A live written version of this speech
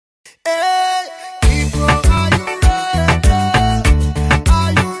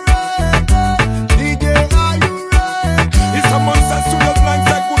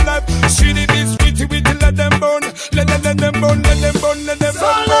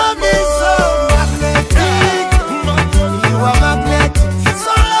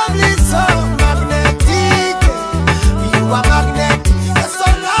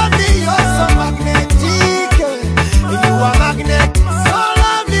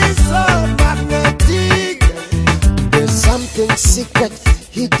secret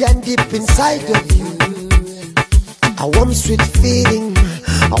hidden deep inside of you. A warm sweet feeling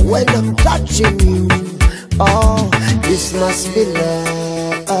when I'm touching you. Oh, this must be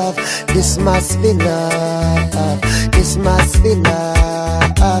love. This must be love. This must be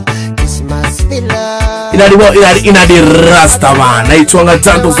love. This must be love. Inadi rasta man. Naitwanga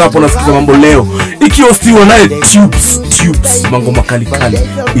tanto zapo nasikiza Mambo Leo. Ikihostiwa naye Tubes Mango makali kali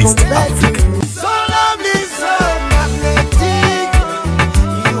East Africa.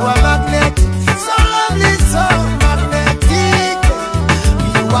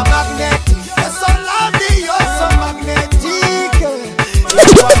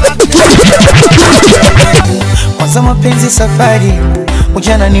 Kwanza mapenzi safari,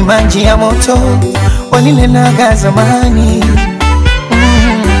 ujana ni maji ya moto, walinenaga zamani.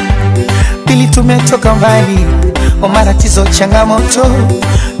 Pili tumetoka mbali, omaratizo changamoto,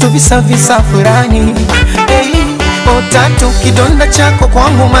 tuvisa furani. Tatu kidonda chako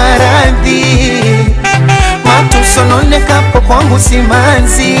kwangu maradhi, matusonone kapo kwangu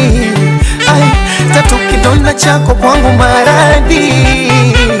simanzi. Tatu kidonda chako kwangu maradhi,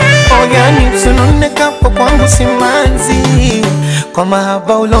 yani sunone kapo kwangu simanzi. Kwa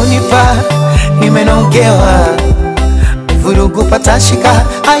mahaba ulonipa nimenogewa, vurugu patashika,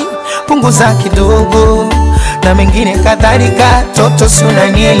 punguza kidogo na mengine kadhalika. Toto si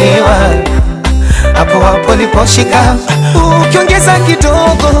unanielewa, hapo liposhika, ukiongeza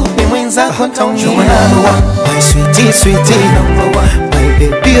kidogo ni mwenzako taumia. You are number one, my sweetie, number one, my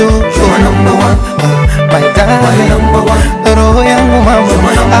baby, you are number one, my darling, my number one, roho yangu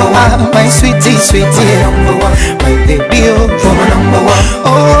mama, my sweetie, number one, my baby, you are number one,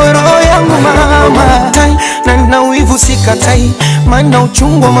 oh roho yangu mama. Na wivu sikatai, maana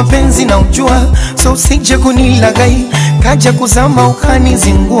uchungu wa mapenzi na ujua, so usije kunilagai, kaja kuzama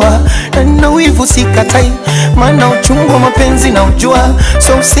ukanizingua. Na wivu sikatai, maana uchungu wa mapenzi na ujua,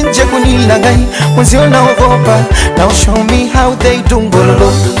 so usije kunilagai, mwenzio naogopa. Now show me how they do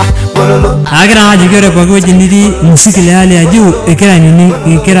bololo, bololo. Agira haja kere kwa kweje nidi musiki le hali ya juu, ekera nini,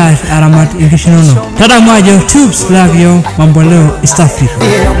 ekera aramat ikishinono. Tada mwajo Tubes Lagyo Mambo Leo East Africa.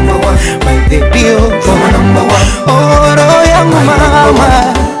 My baby, you're number one. Oh, roho yangu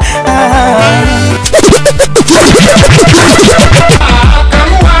mama.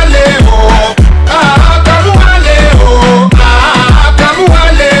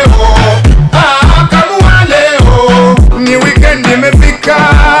 Ni weekend imefika,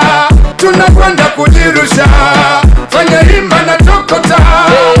 tunakwenda kujirusha, fanya himba na tokota,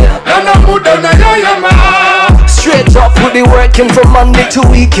 na muda unayoyama. Straight up, we'll be working from Monday to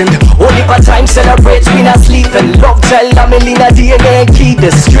weekend. Only part time celebrates, we not sleeping. Love tell Amelina DNA key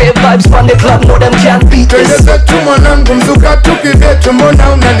this. Straight vibes from the club, no them can't beat this. Twende zetu mwanangu mzuka tukivyetu, mbona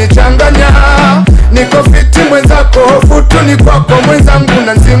unanichanganya? Niko fiti mwenzako, hofu tu ni kwako mwenzangu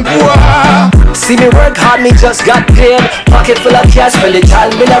na nzingua. See me work hard, me just got paid. Pocket full of cash, well the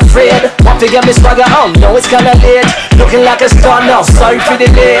child been afraid. Want to get me swagger on, know it's kinda late. Looking like a star now, sorry for the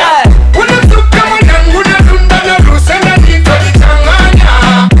delay. Unamzuka mwanangu na dunda na rusa na niko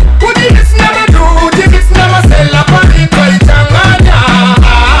jichanganya. Kujibisi na madu, jibisi na masela kwa niko jichanganya.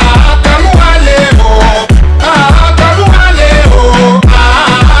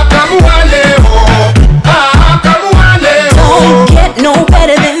 Don't get no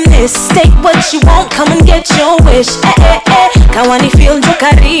better than this. State what you want, come and get your wish. Kawani feel njo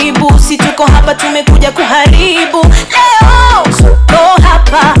karibu, si tuko hapa tumekuja kuharibu. Leo tuko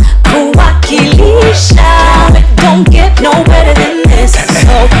hapa kuwakilisha. Don't get no better than this.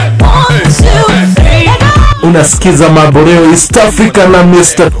 So 1, 2, 3. Unasikiza Mambo Leo East Africa na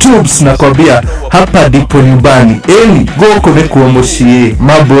Mr. Tubes na kwambia hapa ndipo nyumbani. Eni go kone kuamoshie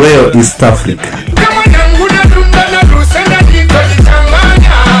Mambo Leo East Africa.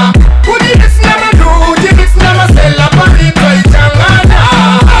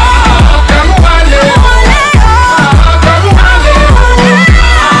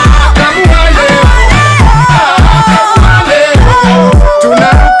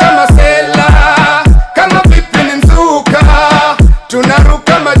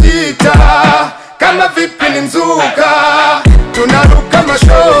 Tunaruka majita kama vipi ni mzuka, tunaruka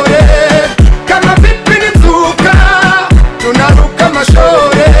mashore kama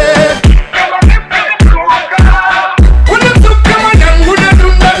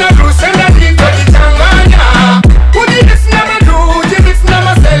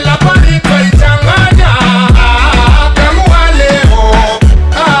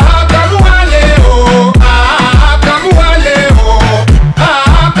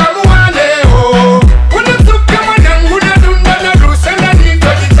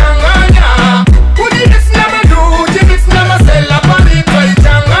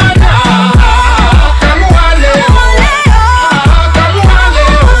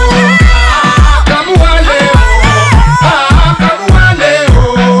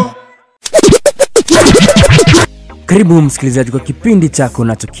Karibu msikilizaji kwa kipindi chako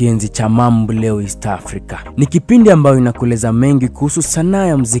unachokienzi cha Mambo Leo East Africa. Ni kipindi ambayo inakueleza mengi kuhusu sanaa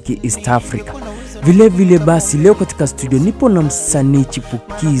ya muziki East Africa. Vile vile basi leo katika studio nipo na msanii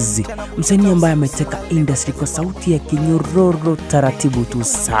chipukizi, msanii ambaye ameteka industry kwa sauti ya kinyororo taratibu tu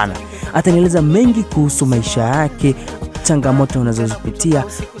sana. Atanieleza mengi kuhusu maisha yake, changamoto unazozipitia,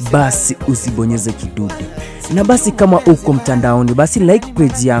 basi usibonyeze kidude. Na basi kama uko mtandaoni, basi like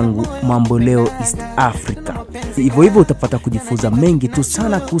page yangu Mambo Leo East Africa. Hivyo utapata kujifunza mengi tu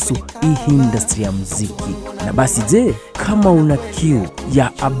sana kuhusu hii industry ya muziki. Na basi je, kama una kiu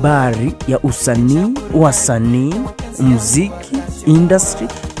ya habari ya usanii, wasanii, muziki, industry,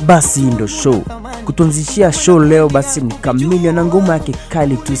 basi ndo show. Kutunzishia show leo basi ni Kamili na ngoma yake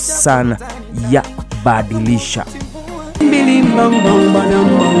kali tu sana ya Badilisha.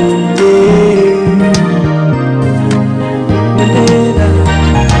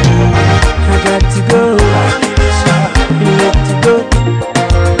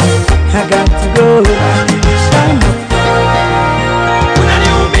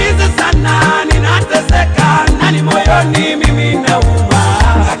 Unaniumiza sana, ninateseka, nani moyoni mimi nauma.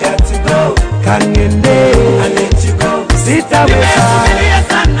 I got to go, kangende, I let you go, sitaweza. Nimevumilia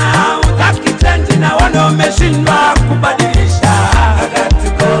sana, utaki change na wana umeshindwa kubadilisha. I got to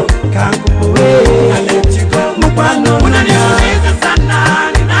go, kanguwe, I let you go, mpano. Unaniumiza sana,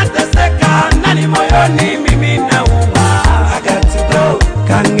 ninateseka, nani moyoni mimi nauma. I got to go,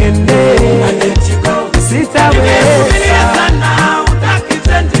 kangende, I let you go, sitaweza sana, utaki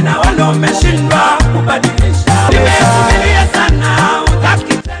change na wana umeshindwa kubadilisha. Nimevumilia sana,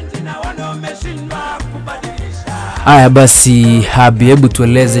 utaki change na wana umeshindwa kubadilisha. Haya basi Habi, hebu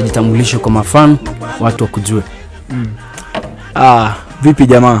tueleze jitambulisho kwa mafan, watu wakujue. Vipi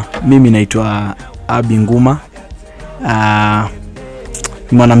jamaa, mimi naitwa Abi Nguma.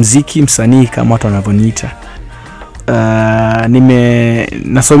 Ni mwanamuziki, msanii kama watu wanavyoniita.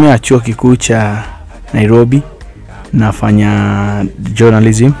 Nasomea chuo kikuu cha Nairobi, nafanya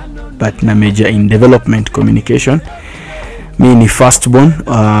journalism but na major in development communication. Mimi ni firstborn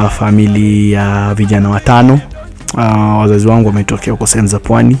family ya vijana watano. Wazazi wangu wametokea huko sehemu za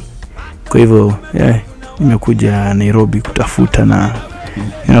pwani. Kwa hivyo nimekuja Nairobi kutafuta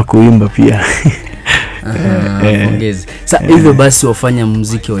na kuimba pia. Pongezi. Sasa hivyo basi wafanya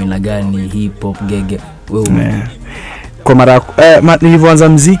muziki wa aina gani, hip hop, gege? Wewe kwa mara nilivyoanza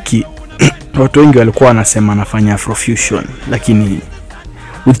muziki watu wengi walikuwa wanasema nafanya Afrofusion, lakini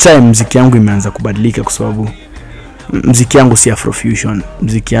with time muziki yangu imeanza kubadilika kwa sababu muziki yangu si Afrofusion,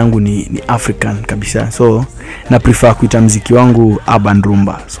 muziki yangu ni African kabisa. So na prefer kuita muziki wangu urban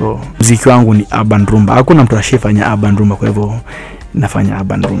rumba. So muziki wangu ni urban rumba. Hakuna mtu ashifanya urban rumba, kwa hivyo nafanya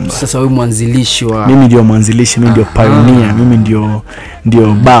urban rumba. Sasa wewe mwanzilishi wa... Mimi ndio mwanzilishi, mimi ndio pioneer, mimi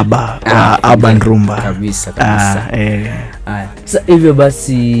ndio baba wa urban rumba. Kabisa. Sasa hivyo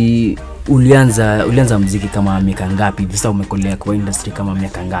basi ulianza muziki kama miaka ngapi? Sasa umekolea kwa industry kama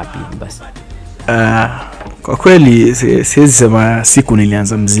miaka ngapi basi? Kwa kweli siwezi sema siku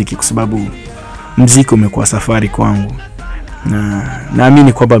nilianza muziki kwa sababu muziki umekuwa safari kwangu. Na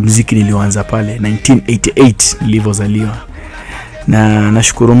naamini kwamba muziki nilianza pale 1988 nilipozaliwa. Na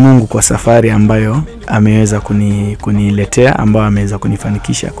nashukuru Mungu kwa safari ambayo ameweza kuniletea, ambayo ameweza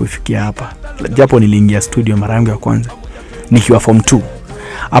kunifanikisha kufikia hapa. Japo niliingia studio mara yangu ya kwanza nikiwa form 2.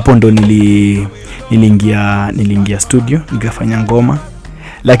 Hapo ndo niliingia studio nikafanya ngoma,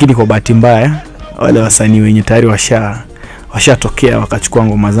 lakini kwa bahati mbaya wale wasanii wenye tayari washatokea wakachukua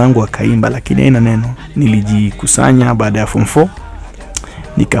ngoma zangu wakaimba, lakini haina neno. Nilijikusanya baada ya form 4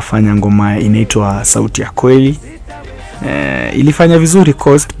 nikafanya ngoma inaitwa Sauti ya Kweli. Ilifanya vizuri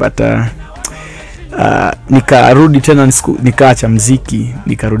cost, but nikarudi tena nikaacha muziki,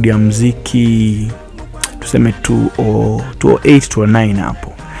 nikarudia muziki tuseme 2008 2009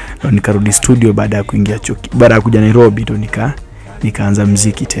 hapo. Ndio nikarudi studio baada ya kuingia baada ya kuja Nairobi, ndio nikaanza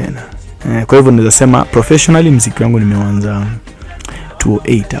muziki tena. Kwa hivyo naweza sema professionally muziki wangu nimeanza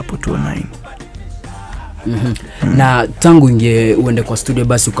 2008 hapo 2009. Na tangu uende kwa studio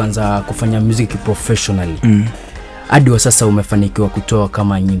basi ukaanza kufanya music professionally. Hadi wa sasa umefanikiwa kutoa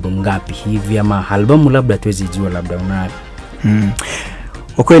kama nyimbo ngapi hivi, ama albamu labda tuwezi jua labda unayo?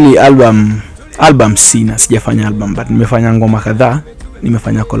 Kwa kweli album sijafanya album, but nimefanya ngoma kadhaa,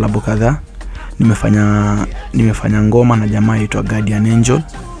 nimefanya collab kadhaa. Nimefanya ngoma na jamaa aitwa Guardian Angel.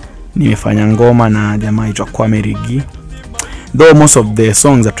 Nimefanya ngoma na jamaa aitwa Kwame Rigi. Though most of the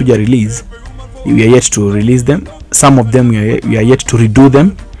songs that we release, we are yet to release them. Some of them we are yet to redo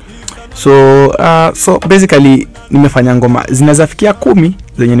them. So basically nimefanya ngoma zinaweza fikia 10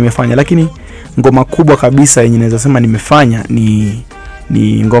 zenye nimefanya, lakini ngoma kubwa kabisa yenye naweza sema nimefanya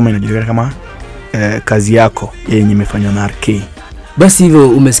ni ngoma inajulikana kama kazi yako yenye imefanywa na RK. Basi hivyo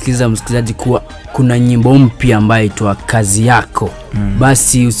umesikiliza msikilizaji kuwa kuna nyimbo mpya ambayo itwa kazi yako.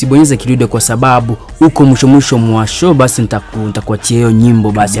 Basi usibonyeze kidude kwa sababu uko mwisho mwa show, basi nitakuachia hiyo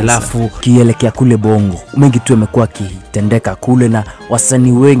nyimbo basi alafu kielekea kule Bongo. Mengi tu yamekuwa kitendeka kule na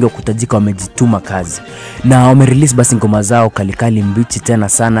wasanii wengi kutajika wamejituma kazi. Na wamerelease basi ngoma zao kalikali mbichi tena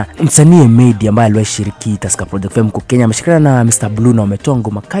sana. Msanii Medi ambaye alishiriki Taska Project FM kwa Kenya ameshikana na Mr Blue na wametoa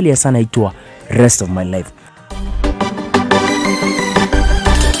ngoma kali sana itwa Rest of My Life.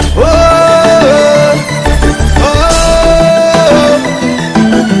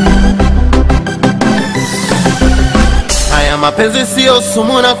 Haya mapenzi sio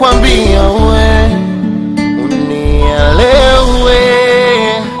sumu na kwambia we unielewe.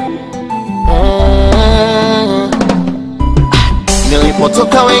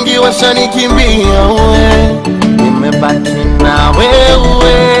 Nilipotoka wengi washanikimbia we, nimebaki na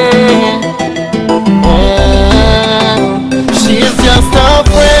wewe. She's just a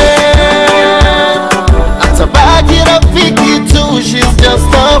friend, atabaki rafiki tu. She's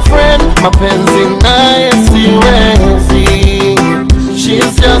just a friend, mapenzi naye siwezi.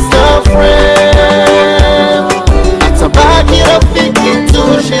 She's just a friend, atabaki rafiki tu.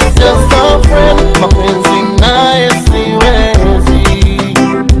 She's just a friend, mapenzi naye siwezi.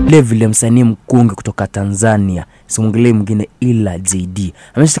 Vile msanii mkungi kutoka Tanzania, simuongelee mwingine ila JD.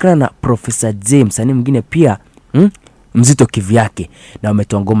 Ameshikana na Professor J, msanii mwingine pia mzito kivyake, na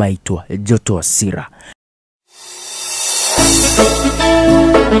wametoa ngoma itwa Joto Hasira.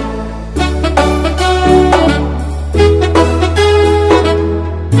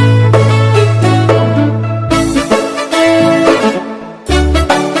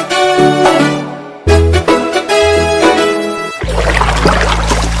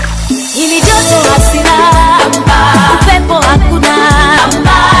 Ili joto hasira, upepo hakuna,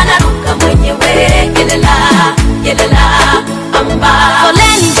 naruka mwenyewe, yelela,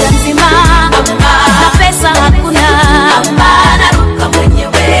 foleni nzima, na pesa hakuna, naruka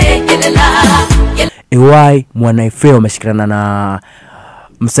mwenyewe, yelela. EY Mwanaifeo wameshikana na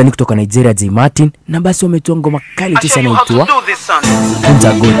msanii kutoka Nigeria J Martin, na basi wametoa ngoma kali tu sana itwa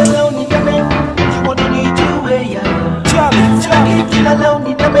Kunja Goti.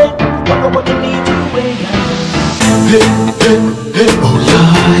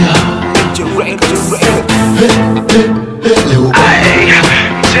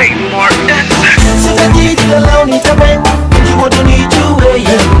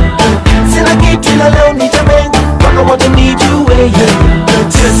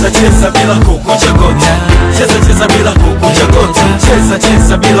 Cheza bila kukunja goti, cheza bila kukunja goti,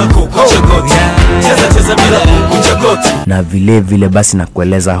 cheza bila kukunja goti, cheza bila kukunja goti. Na vile basi na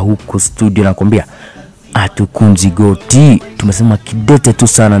kueleza huku studio na kuambia atukunji goti. Tumesema kidete tu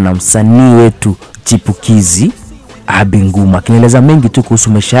sana na msanii wetu chipukizi Abinguma, kinaeleza mengi tu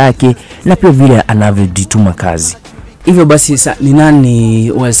kuhusu maisha yake na pia vile anavyojituma kazi. Hivyo basi ni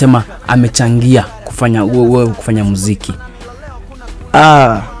nani wanasema amechangia kufanya muziki?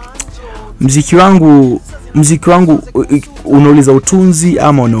 Muziki wangu unauliza utunzi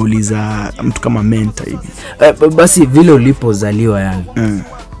ama unauliza mtu kama mentor hivi? Basi vile ulipozaliwa yani.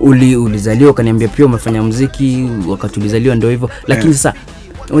 Ulizaliwa kaniambia pia umefanya muziki wakati ulizaliwa ndio hivyo, lakini sasa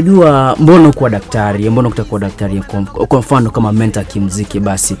unajua mbona kuwa daktari, mbona kutakuwa daktari kwa mfano kama mentor kimuziki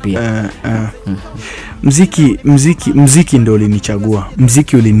basi pia. Muziki ndio ulinichagua,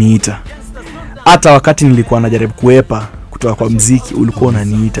 muziki uliniita. Hata wakati nilikuwa najaribu kuepa kutoka kwa muziki ulikuwa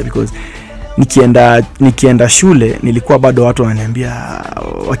unaniita, because nikienda shule nilikuwa bado watu wananiambia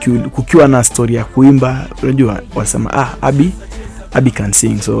kukiwa na story ya kuimba, unajua wasema Abi can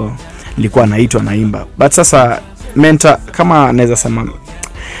sing, so nilikuwa naitwa naimba. But sasa mentor kama naweza sema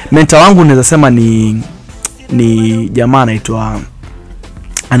mentor wangu naweza sema ni jamaa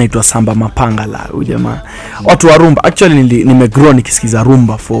anaitwa Samba Mapangala. Huyu jamaa watu wa rumba, actually nimegrow nikisikiza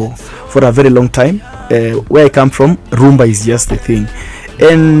rumba for a very long time. Where I come from, rumba is just the thing,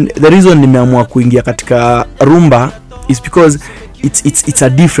 and the reason nimeamua kuingia katika rumba is because it's a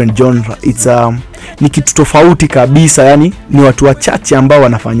different genre. Ni kitu tofauti kabisa, yani ni watu wachache ambao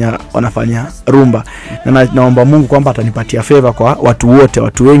wanafanya rumba, na naomba Mungu kwamba atanipatia favor kwa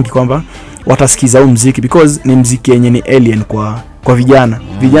watu wengi kwamba watasikiza huu muziki, because ni muziki yenye ni alien kwa vijana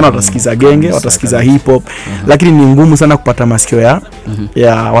watasikiza genge, watasikiza hip hop, lakini ni ngumu sana kupata masikio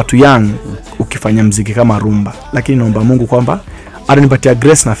ya watu young ukifanya muziki kama rumba. Lakini naomba Mungu kwamba atanipatia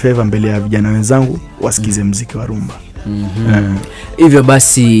grace na favor mbele ya vijana wenzangu wasikize muziki wa rumba. Hivyo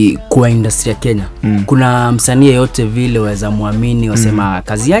basi kwa industry ya Kenya kuna msanii yeyote vile waweza muamini wasema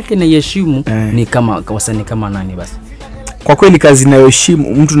kazi yake na heshimu ni kama wasanii kama nani basi? kwa kweli kazi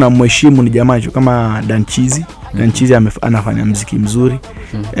nayoheshimu mtu na mheshimu ni jamaa kama Danchizi. Danchizi anafanya muziki mzuri.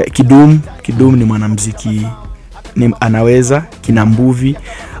 Kidum ni mwanamuziki, ni anaweza kina Mbuvi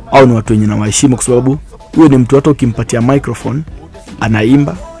au ni watu wenye na waheshimu kwa sababu huyo ni mtu hata ukimpatia microphone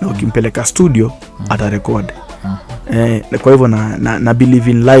anaimba na ukimpeleka studio atarecord. Kwa hivyo na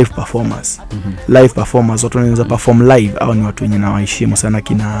believe in live performance. Live performance, watu wanaweza perform live au ni watu wenye na waheshimu sana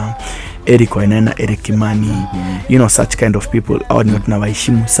kina Eric Wainaina, Eric Kimani, you know, such kind of people au ni watu na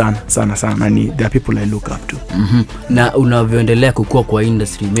waheshimu sana na ni there are people I look up to. Na unavyoendelea kukua kwa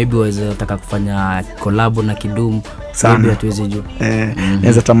industry, maybe waweza nataka kufanya collab na Kidum sana, maybe hatuwezi jua.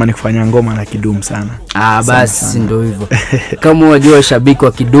 Naweza tamani kufanya ngoma na Kidum sana. Basi ndio hivyo. Kama unajua shabiki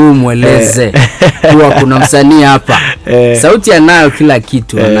wa Kidum eleze kuwa kuna msanii hapa. Sauti anayo, kila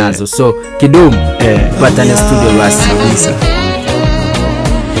kitu anazo. So Kidum patane studio basi kabisa.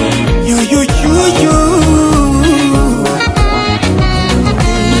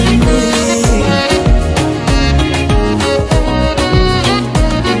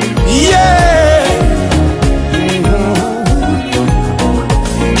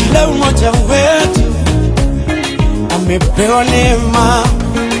 Amepewa neema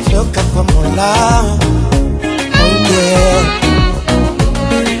toka kwa Mola.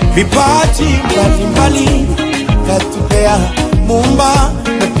 Vipaji mbalimbali katupea Muumba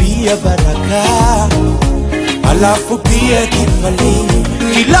na pia baraka, alafu pia kifali.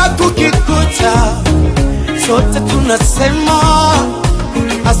 Kila kukikuta sote tunasema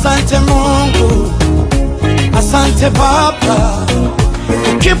asante Mungu, asante Baba.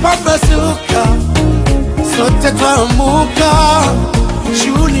 Ukipambazuka sote twamuka,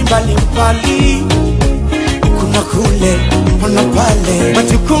 shughuli mbalimbali, kuna kule kuna pale,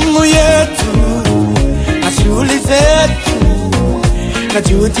 majukumu yetu na shughuli zetu na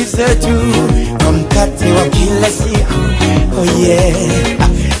juhudi zetu kwa mkate wa kila siku.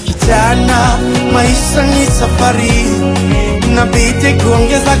 Kijana, maisha ni safari, inabidi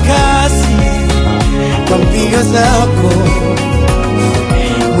kuongeza kasi kwa mbio zako.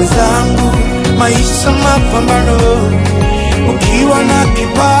 Mwenzangu, maisha mapambano, ukiwa na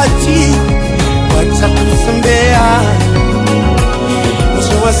kipaji wacha kusembea.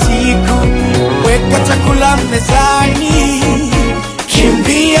 Mwisho wa siku weka chakula mezani,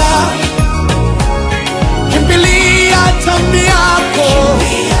 kimbilia tambi yako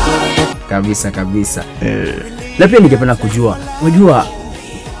kabisa. Na pia ningependa kujua, unajua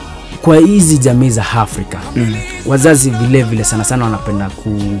kwa hizi jamii za Afrika, wazazi vile sana wanapenda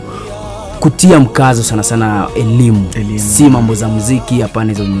kutia mkazo sana elimu. Si mambo za muziki,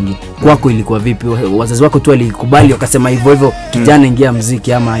 hapana hizo nyingi. Kwako ilikuwa vipi? Wazazi wako tu walikubali wakasema hivyo kijana ingia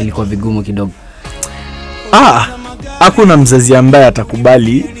muziki, ama ilikuwa vigumu kidogo? Hakuna mzazi ambaye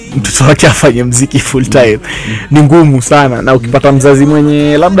atakubali mtoto wake afanye muziki full time. Ni ngumu sana, na ukipata mzazi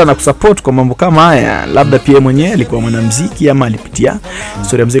mwenye labda anakusupport kwa mambo kama haya, labda pia mwenyewe alikuwa mwanamuziki ama alipitia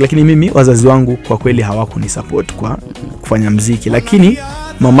story ya muziki. Lakini mimi, wazazi wangu kwa kweli hawakunisupport kwa kufanya muziki, lakini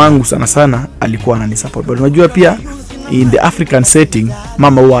mamangu sana alikuwa ananisupport. But unajua pia in the African setting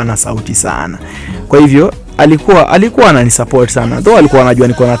mama huwa ana sauti sana, kwa hivyo alikuwa ananisupport sana, though alikuwa anajua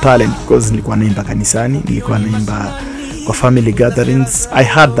niko na talent because nilikuwa naimba kanisani, nilikuwa naimba kwa family gatherings. I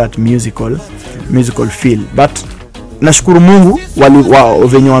had that musical feel. But nashukuru Mungu wao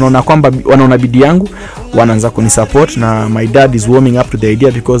venye wanaona bidii yangu, wanaanza kunisupport, na my dad is warming up to the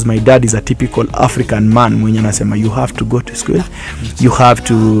idea because my dad is a typical African man mwenye anasema you have to go to school, you have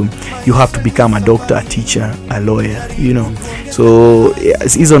to become a doctor, a teacher, a lawyer, you know. So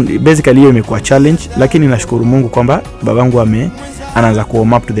basically hiyo imekuwa challenge, lakini nashukuru Mungu kwamba babangu anaanza ku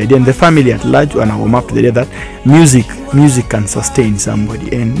warm up to the idea, and the family at large ana warm up to the idea that music can sustain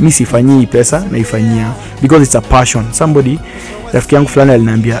somebody. And mimi sifanyi pesa, naifanyia because it's a passion. Somebody, rafiki yangu fulani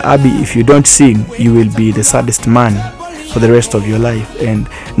aliniambia, Abi, if you don't sing you will be the saddest man for the rest of your life, and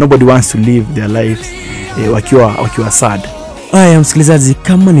nobody wants to live their lives wakiwa sad. Haya msikilizaji,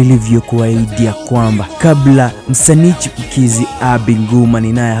 kama nilivyokuahidia kwamba kabla msanii chipukizi Abi Nguma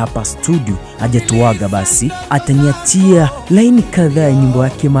ninaye hapa studio hajatuaga, basi ataniatia laini kadhaa ya nyimbo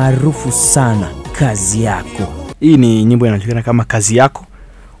yake maarufu sana, Kazi Yako. Hii ni nyimbo inajulikana kama Kazi Yako.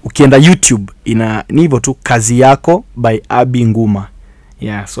 Ukienda YouTube ni hivyo tu, Kazi Yako by Abi Nguma.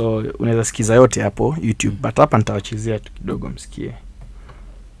 So unaweza sikiza yote hapo YouTube, but hapa nitawachezea tu kidogo msikie.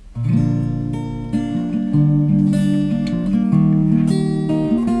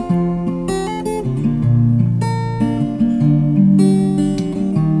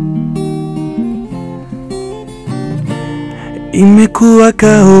 Imekuwa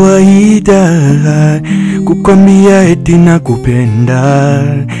kawaida kukwambia eti nakupenda,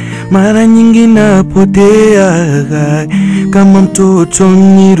 mara nyingi napotea, kama mtoto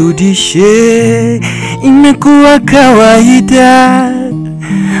nirudishe. Imekuwa kawaida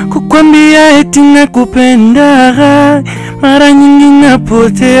kukwambia eti nakupenda, mara nyingi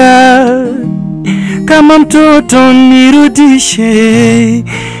napotea, kama mtoto nirudishe.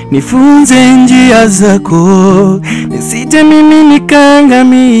 Nifunze njia zako, nisije mimi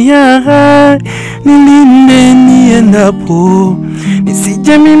nikaangamia, nilinde niendapo,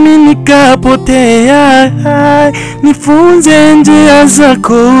 nisije mimi nikapotea. Nifunze njia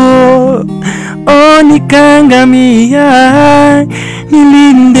zako, oh nikaangamia,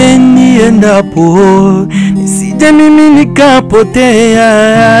 nilinde niendapo, nisije mimi nikapotea.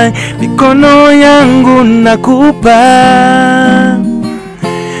 Mikono yangu nakupa,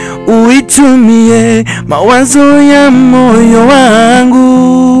 uitumie mawazo ya moyo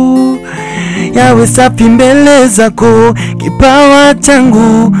wangu, yawe safi mbele zako. Kipawa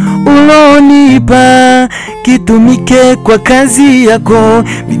changu ulonipa kitumike kwa kazi yako.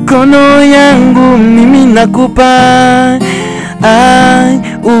 Mikono yangu mimi nakupa,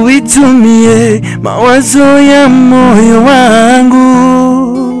 uitumie mawazo ya moyo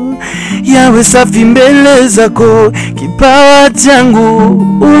wangu, yawe safi mbele zako. Kipawa changu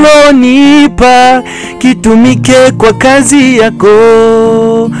ulonipa kitumike kwa kazi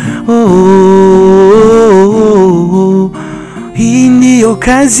yako. Hii ndiyo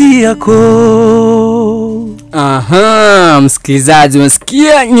kazi yako. Aha, msikilizaji,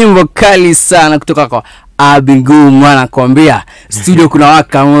 umesikia nyimbo kali sana kutoka kwa Abingu anakuambia studio kuna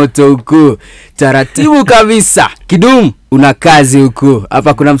waka moto huko. Taratibu kabisa. Kidum una kazi huko.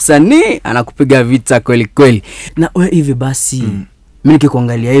 Hapa kuna msanii anakupiga vita kweli kweli. Na wewe hivi basi mimi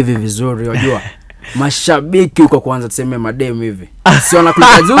nikikuangalia hivi vizuri unajua mashabiki huko kwanza tuseme madem hivi. Si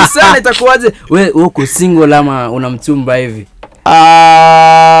wanakuja juu sana itakuwaje? Wewe uko single ama una mchumba hivi?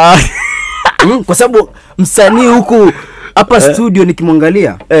 Kwa sababu msanii huko hapa studio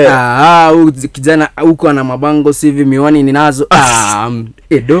nikimwangalia kijana huko ana mabango hivi, miwani ninazo.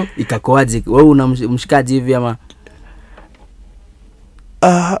 Edo ikakoaje? Wewe una mshikaji hivi ama?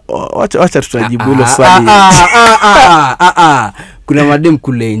 Wacha tutajibu hilo swali. Kuna madem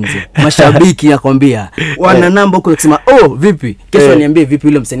kule nje. Mashabiki nakwambia wana namba huko kusema vipi? Kesho niambie vipi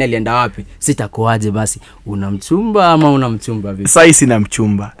yule msanii alienda wapi? Sitakoaje basi? Una mchumba ama una mchumba vipi? Sasa sina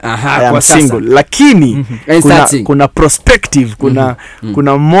mchumba. Kwa single, lakini kuna prospective,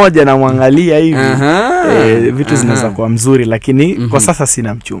 kuna mmoja na mwangalia hivi. Vitu zinaweza kuwa mzuri lakini kwa sasa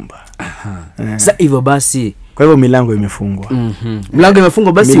sina mchumba. Sasa hivyo basi kwa hivyo milango imefungwa. Milango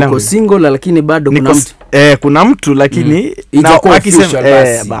imefungwa basi uko single lakini bado kuna mtu. Kuna mtu lakini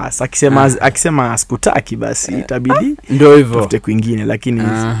akisema sikutaki basi itabidi ndio hivyo tafute kwingine, lakini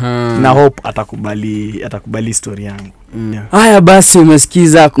na hope atakubali story yangu. Haya basi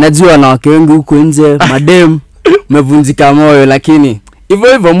umesikiza, najua na wake wengi huko nje madem umevunjika moyo, lakini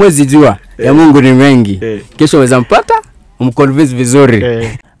hivyo hivyo mwezi jua ya Mungu ni mengi. Kesho waweza mpata umconvince vizuri.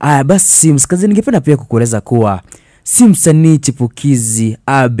 Haya basi msikazi, ningependa pia kukueleza kuwa si msanii chipukizi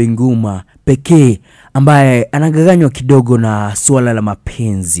Abinguma pekee ambaye anagaganywa kidogo na swala la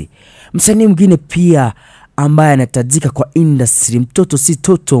mapenzi. Msanii mwingine pia ambaye anatajika kwa industry, mtoto si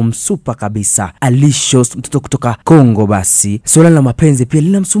toto, msupa kabisa, Alicious, mtoto kutoka Kongo. Basi swala la mapenzi pia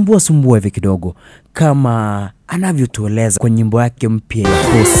linamsumbua hivi kidogo, kama anavyotueleza kwa nyimbo yake mpya ya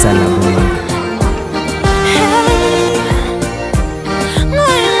Kosa la Bongo.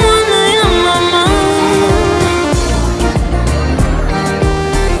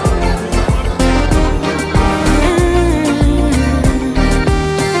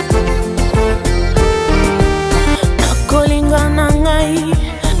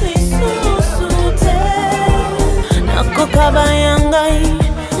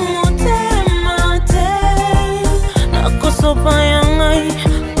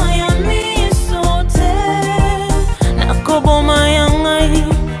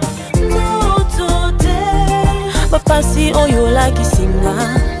 Pasi oyo la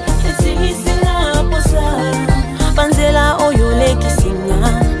kisinga esilisina posa panzela oyo le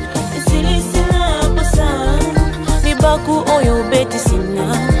kisinga esilisina posa mibaku oyo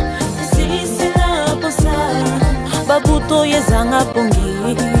betisina esilisina posa babuto yezanga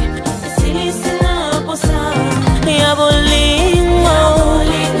pongi esilisina posa ya bolingo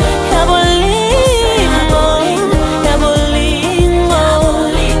ya bolingo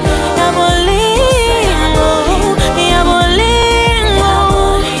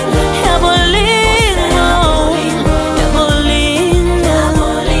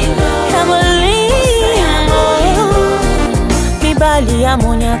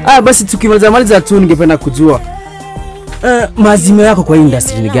Basi tukimaliza tu ningependa kujua Maazimio yako kwa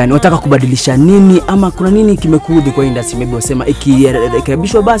industry ni gani? Unataka kubadilisha nini ama kuna nini kimekuudhi kwa industry? Maybe wasema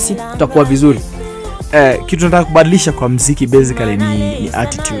ikirekebishwa basi tutakuwa vizuri. Kitu nataka kubadilisha kwa muziki basically ni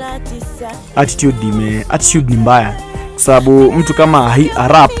attitude. Attitude ni mbaya. Kwa sababu mtu kama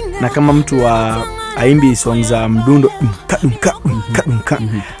rap na kama mtu aimbi songs za mdundo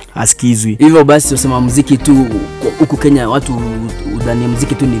asikizwi. Hivyo basi wasema muziki tu huku Kenya watu udhani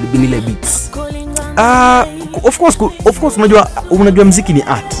muziki tu ni ile beats. Of course unajua muziki ni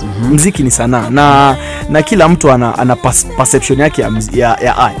art. Muziki ni sanaa na kila mtu ana perception yake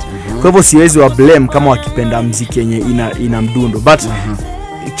ya art. Kwa hivyo siwezi wa blame kama wakipenda muziki yenye ina mdundo, but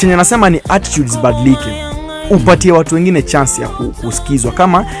chenye nasema ni attitudes badilike. Upatie watu wengine chance ya kusikizwa.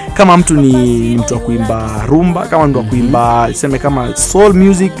 Kama mtu ni mtu wa kuimba rumba, kama mtu wa kuimba sema kama soul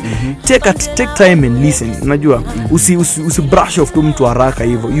music, take time and listen. Unajua usi brush off tu mtu haraka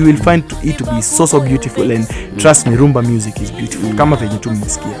hivyo. You will find it to be so beautiful, and trust me, rumba music is beautiful kama venye tu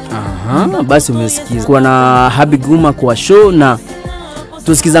mmesikia. Basi umesikiza. Kwa na Habi Guma kwa show na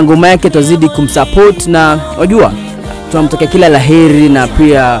tusikiza ngoma yake, tuzidi kumsupport na unajua tunamtokea kila laheri na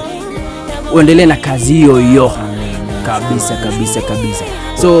pia uendelee na kazi hiyo kabisa.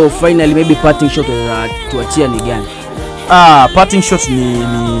 So finally maybe parting shot tuachia ni gani? Parting shot ni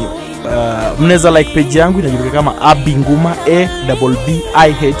mnaweza like page yangu inajulikana kama Abi Nguma,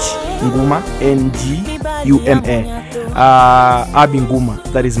 ABBIH Nguma NGUMA. Abi Nguma,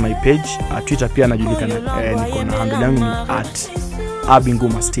 that is my page. Twitter pia najulikana, niko na handle yangu ni @Abi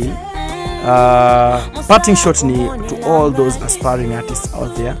Nguma still. Parting shot ni to all those aspiring artists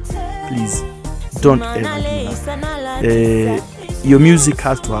out there, please don't ever give up. Your music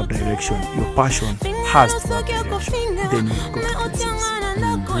has to have direction, your passion has to have direction, then you go to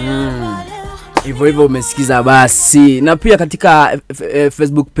places. Hivyo umesikiza basi. Na pia katika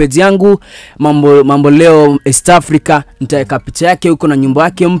Facebook page yangu Mambo Leo East Africa nitaweka picha yake huko na nyumba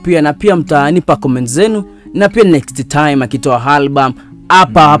yake mpya, na pia mtanipa comments zenu, na pia next time akitoa album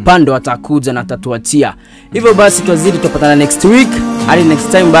hapa ndo atakuja na tatuatia. Hivyo basi tuzidi tupatana next week. Hadi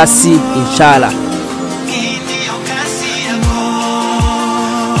next time basi inshallah.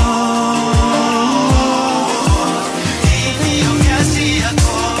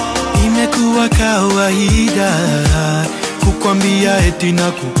 Imekuwa kawaida kukwambia eti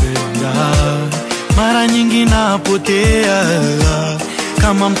nakupenda, mara nyingi napotea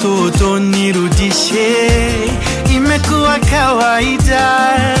kama mtoto nirudishe. Imekuwa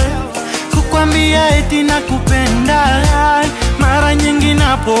kawaida kukwambia eti nakupenda, mara nyingi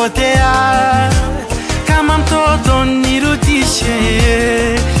napotea kama mtoto nirudishe.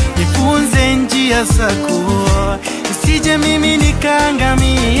 Nifunze njia zako, usije mimi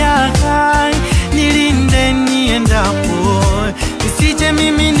nikaangamia. Nilinde niendapo, usije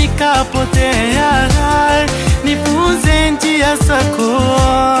mimi nikapotea. Nifunze njia zako,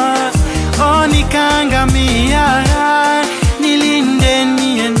 nikaangamia. Nilinde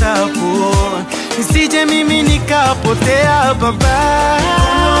niendapo, usije mimi nikapotea baba.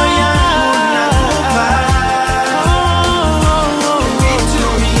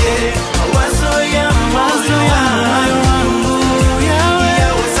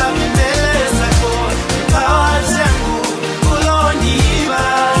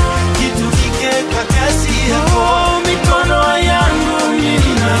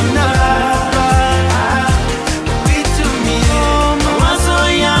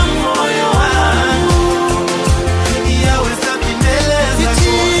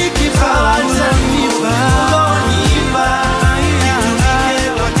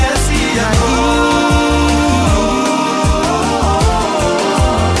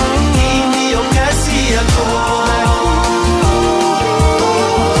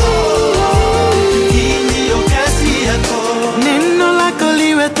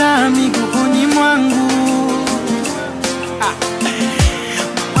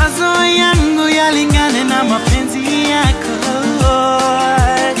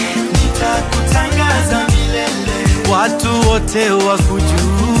 Watu wote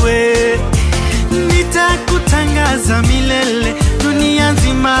wakujue, nitakutangaza milele, dunia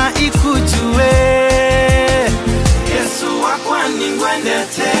nzima ikujue. Yesu wakwani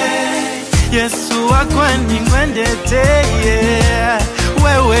ngwendete, Yesu wakwani ngwendete, yeah.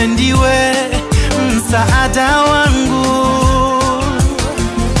 Wewe ndiwe msaada wangu,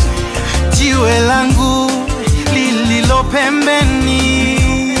 jiwe langu lililo pembeni.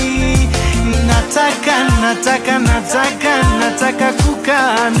 Nataka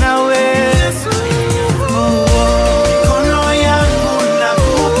kukaa nawe.